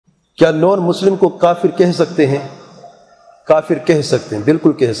क्या non Muslim को काफिर कह सकते हैं? काफिर कह सकते हैं,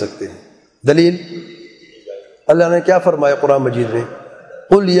 बिल्कुल कह सकते हैं। दलील, अल्लाह ने क्या फरमाया कुरान मजीद में,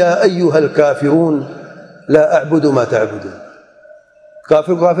 कुल या अय्युहल काफिरून ला अअबुदु मा तअबुदून।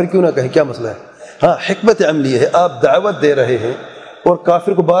 काफिर को काफिर क्यों ना कहें, क्या मसला है? हाँ, हिकमत अमली है, आप दावत दे रहे हैं और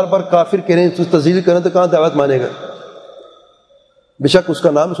काफिर को बार बार काफिर कह रहे हैं, तज़लील करें तो कहाँ दावत मानेगा? बेशक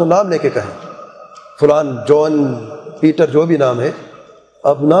उसका नाम लेके कहें, फलान, जॉन, पीटर, जो भी नाम है,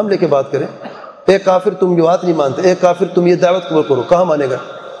 आप नाम लेके बात करें। ए काफिर, तुम ये बात नहीं मानते, ए काफिर तुम ये दावत कबूल करो, कहाँ मानेगा?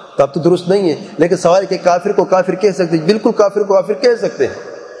 तब तो दुरुस्त नहीं है। लेकिन सवाल है कि काफिर को काफिर कह सकते हैं, बिल्कुल काफिर को काफिर कह सकते हैं।